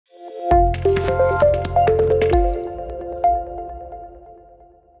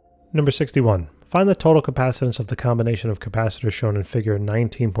Number 61. Find the total capacitance of the combination of capacitors shown in figure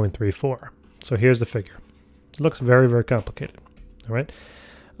 19.34. So here's the figure. It looks very, very complicated. All right.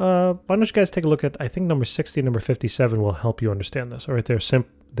 Why don't you guys take a look at, I think number 60 and number 57 will help you understand this. All right.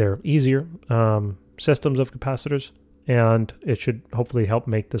 They're easier systems of capacitors, and it should hopefully help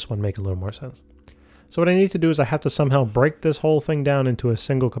make this one make a little more sense. So what I need to do is I have to somehow break this whole thing down into a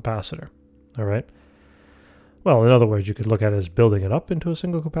single capacitor. All right. Well, in other words, you could look at it as building it up into a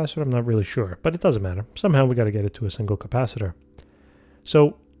single capacitor. I'm not really sure, but it doesn't matter. Somehow we got to get it to a single capacitor.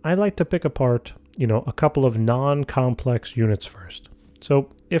 So I like to pick apart, a couple of non-complex units first. So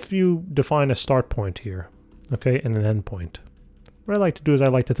if you define a start point here, okay, and an end point, what I like to do is I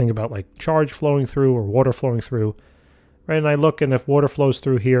like to think about like charge flowing through or water flowing through, right? And I look, and if water flows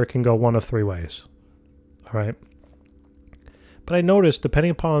through here, it can go one of three ways, all right? But I noticed,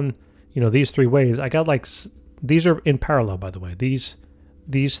 depending upon, these three ways, I got like, these are in parallel, by the way. These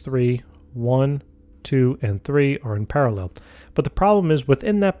three, 1, 2, and 3 are in parallel. But the problem is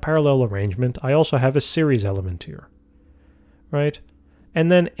within that parallel arrangement, I also have a series element here, right?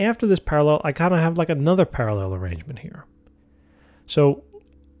 And then after this parallel, I kind of have like another parallel arrangement here. So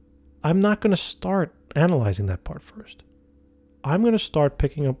I'm not going to start analyzing that part first. I'm going to start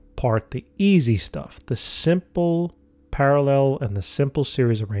picking apart the easy stuff, the simple parallel and the simple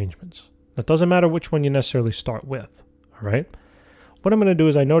series arrangements. It doesn't matter which one you necessarily start with, all right? What I'm going to do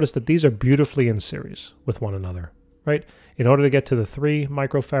is I notice that these are beautifully in series with one another, right? In order to get to the 3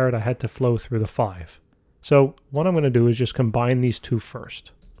 microfarad, I had to flow through the 5. So what I'm going to do is just combine these two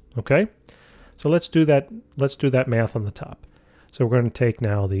first, okay? So let's do that. Let's do that math on the top. So we're going to take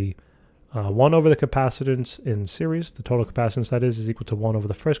now the 1 over the capacitance in series. The total capacitance, that is equal to 1 over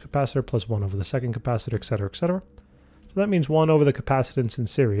the first capacitor plus 1 over the second capacitor, et cetera, et cetera. So that means 1 over the capacitance in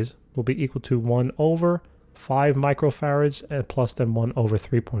series will be equal to 1 over 5 microfarads and plus then 1 over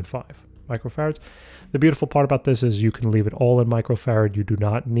 3.5 microfarads. The beautiful part about this is you can leave it all in microfarad. You do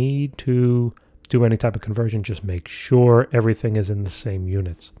not need to do any type of conversion. Just make sure everything is in the same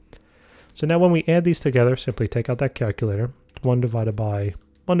units. So now when we add these together, simply take out that calculator. 1 divided by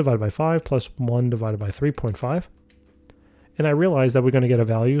 5 plus 1 divided by 3.5. And I realize that we're going to get a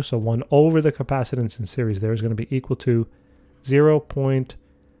value. So 1 over the capacitance in series there is going to be equal to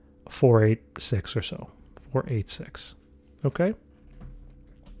 0.486 or so. 486. Okay?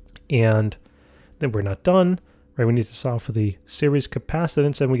 And then we're not done. Right? We need to solve for the series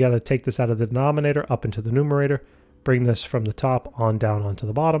capacitance, and we got to take this out of the denominator up into the numerator, bring this from the top on down onto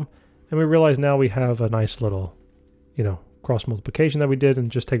the bottom. And we realize now we have a nice little, cross multiplication that we did, and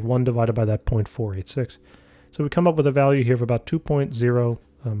just take 1 divided by that 0.486. So we come up with a value here of about 2.0,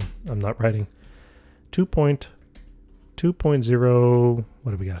 I'm not writing, 2.0,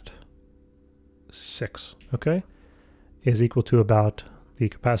 what do we got? 6, okay, is equal to about the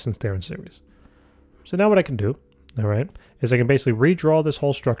capacitance there in series. So now what I can do, all right, is I can basically redraw this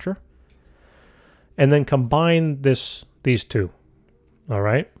whole structure and then combine these two, all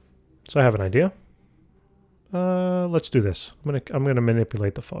right? So I have an idea. Let's do this. I'm gonna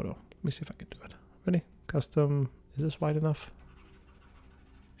manipulate the photo. Let me see if I can do it. Ready? Custom. Is this wide enough?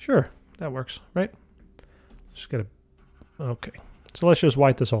 Sure, that works, right? Just get a. Okay. So let's just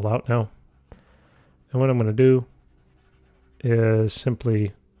white this all out now. And what I'm gonna do is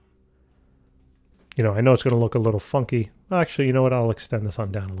simply, I know it's gonna look a little funky. Well, actually, you know what? I'll extend this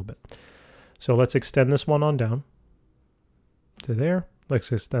on down a little bit. So let's extend this one on down to there.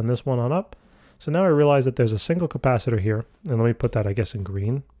 Let's extend this one on up. So now I realize that there's a single capacitor here, and let me put that, I guess, in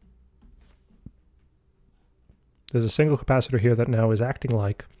green. There's a single capacitor here that now is acting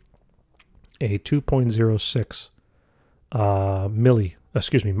like a 2.06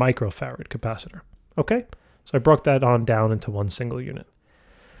 microfarad capacitor. Okay, so I broke that on down into one single unit.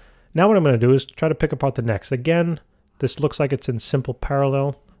 Now what I'm going to do is try to pick apart the next. Again, this looks like it's in simple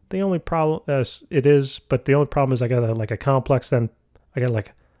parallel. The only problem it is, but the only problem is I got like a complex, then I got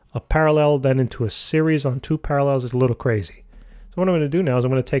like a parallel, then into a series on 2 parallels. Is a little crazy. So what I'm going to do now is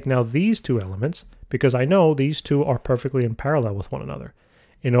I'm going to take now these 2 elements, because I know these 2 are perfectly in parallel with one another.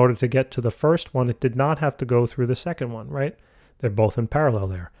 In order to get to the first one, it did not have to go through the second one, right? They're both in parallel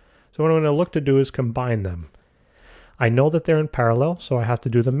there. So what I'm going to look to do is combine them. I know that they're in parallel, so I have to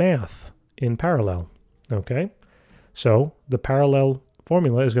do the math in parallel, okay? So the parallel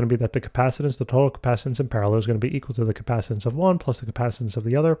formula is going to be that the capacitance, the total capacitance in parallel, is going to be equal to the capacitance of one plus the capacitance of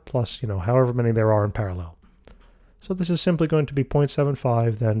the other plus, however many there are in parallel. So this is simply going to be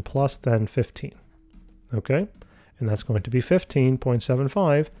 0.75 then plus then 15, okay? And that's going to be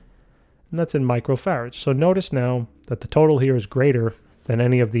 15.75, and that's in microfarads. So notice now that the total here is greater than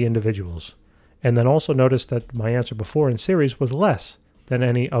any of the individuals. And then also notice that my answer before in series was less than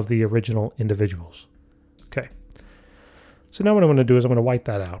any of the original individuals. Okay. So now what I'm going to do is I'm going to white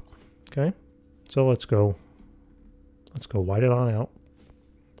that out. Okay. So let's go white it on out.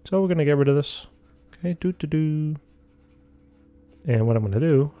 So we're going to get rid of this. Okay. And what I'm going to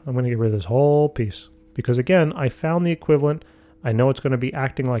do, I'm going to get rid of this whole piece. Because again, I found the equivalent. I know it's going to be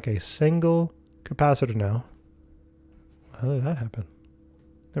acting like a single capacitor now. How did that happen?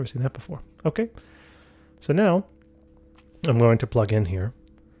 Never seen that before. Okay. So now I'm going to plug in here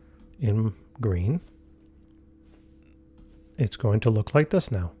in green. It's going to look like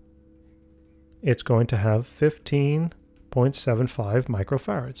this now. It's going to have 15.75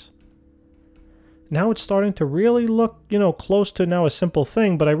 microfarads. Now it's starting to really look, close to now a simple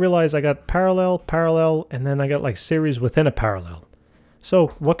thing, but I realize I got parallel, and then I got like series within a parallel. So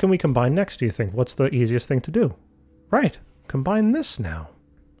what can we combine next, do you think? What's the easiest thing to do? Right, combine this now,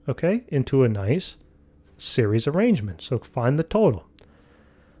 okay, into a nice series arrangement. So find the total.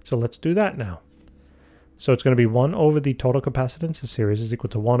 So let's do that now. So it's going to be 1 over the total capacitance in series is equal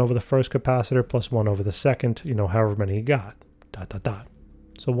to 1 over the first capacitor plus 1 over the second, however many you got, ...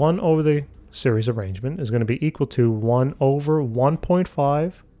 So 1 over the series arrangement is going to be equal to 1 over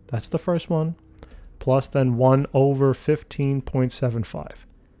 1.5, that's the first one, plus then 1 over 15.75.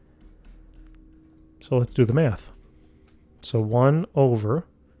 So let's do the math. So 1 over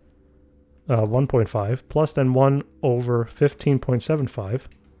 1.5 plus then 1 over 15.75,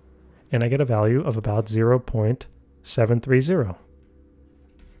 and I get a value of about 0.730,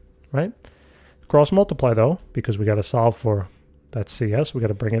 right? Cross multiply though, because we got to solve for that CS. We got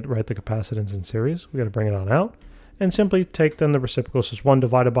to bring it right, the capacitance in series. We got to bring it on out, and simply take then the reciprocal, so it's 1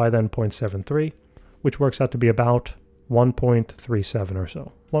 divided by then 0.73, which works out to be about 1.37 or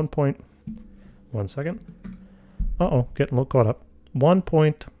so. 1 second. Getting caught up.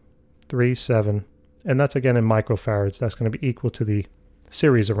 1.37, and that's again in microfarads. That's going to be equal to the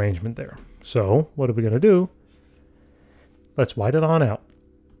series arrangement there. So what are we going to do? Let's white it on out.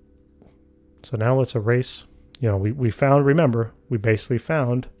 So now let's erase. We found, remember, we basically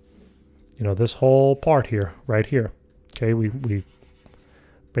found, this whole part here, right here. Okay, we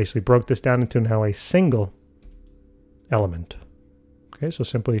basically broke this down into now a single element. Okay, so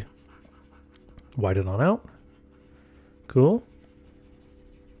simply white it on out. Cool.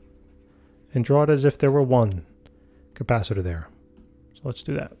 And draw it as if there were one capacitor there. So let's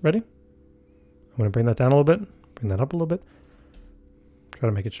do that. Ready? I'm going to bring that down a little bit, bring that up a little bit, try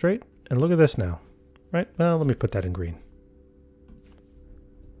to make it straight. And look at this now. Right? Well, let me put that in green.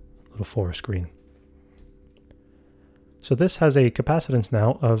 Little forest green. So this has a capacitance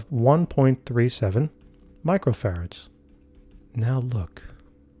now of 1.37 microfarads. Now look.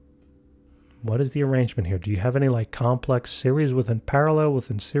 What is the arrangement here? Do you have any like complex series within parallel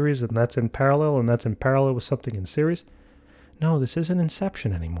within series, and that's in parallel, and that's in parallel with something in series? No, this isn't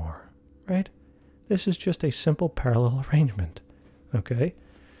Inception anymore, right? This is just a simple parallel arrangement, okay?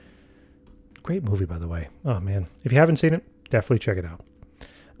 Great movie, by the way. Oh, man. If you haven't seen it, definitely check it out.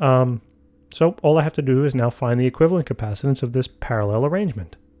 So all I have to do is now find the equivalent capacitance of this parallel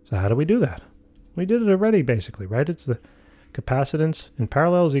arrangement. So how do we do that? We did it already, basically, right? It's the capacitance in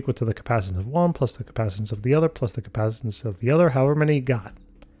parallel is equal to the capacitance of one plus the capacitance of the other plus the capacitance of the other, however many you got.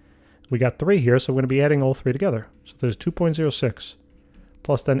 We got 3 here, so we're going to be adding all 3 together. So there's 2.06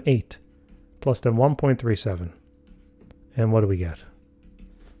 plus then 8 plus then 1.37. And what do we get?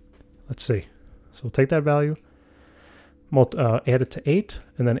 Let's see. So we'll take that value, add it to 8,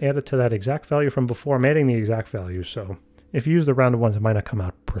 and then add it to that exact value from before. I'm adding the exact value, so if you use the rounded ones, it might not come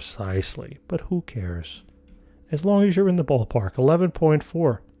out precisely, but who cares? As long as you're in the ballpark.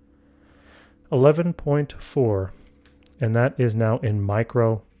 11.4. 11.4, and that is now in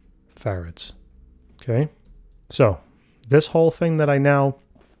microfarads. Okay? So this whole thing that I now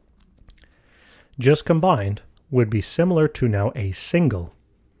just combined would be similar to now a single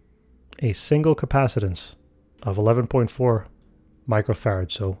capacitance of 11.4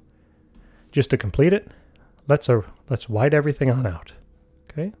 microfarads. So just to complete it, let's white everything on out.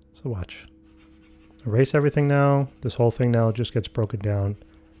 Okay, so watch. Erase everything now. This whole thing now just gets broken down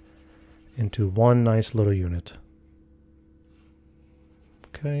into one nice little unit.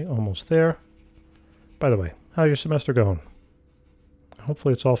 Okay, almost there. By the way, how's your semester going?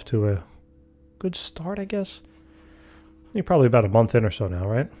 Hopefully it's off to a good start, I guess. You're probably about a month in or so now,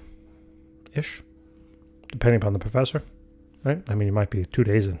 right? Ish, depending upon the professor, right? I mean, you might be 2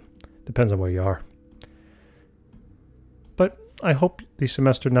 days in. Depends on where you are. But I hope the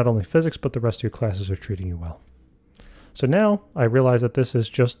semester, not only physics, but the rest of your classes are treating you well. So now I realize that this is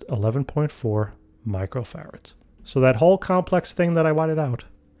just 11.4 microfarads. So that whole complex thing that I whited out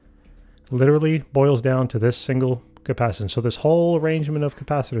literally boils down to this single capacitance. So this whole arrangement of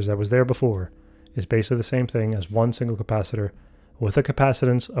capacitors that was there before is basically the same thing as one single capacitor with a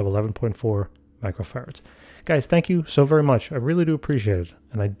capacitance of 11.4 microfarads. Guys, thank you so very much. I really do appreciate it,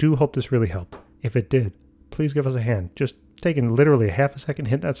 and I do hope this really helped. If it did, please give us a hand. Just taking literally a half a second,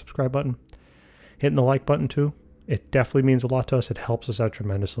 hitting that subscribe button, hitting the like button too. It definitely means a lot to us. It helps us out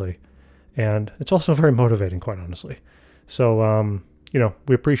tremendously, and it's also very motivating, quite honestly. So, you know,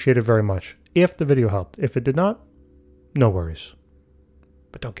 we appreciate it very much. If the video helped, if it did not, no worries.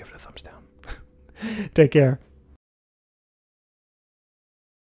 But don't give it a thumbs down. Take care.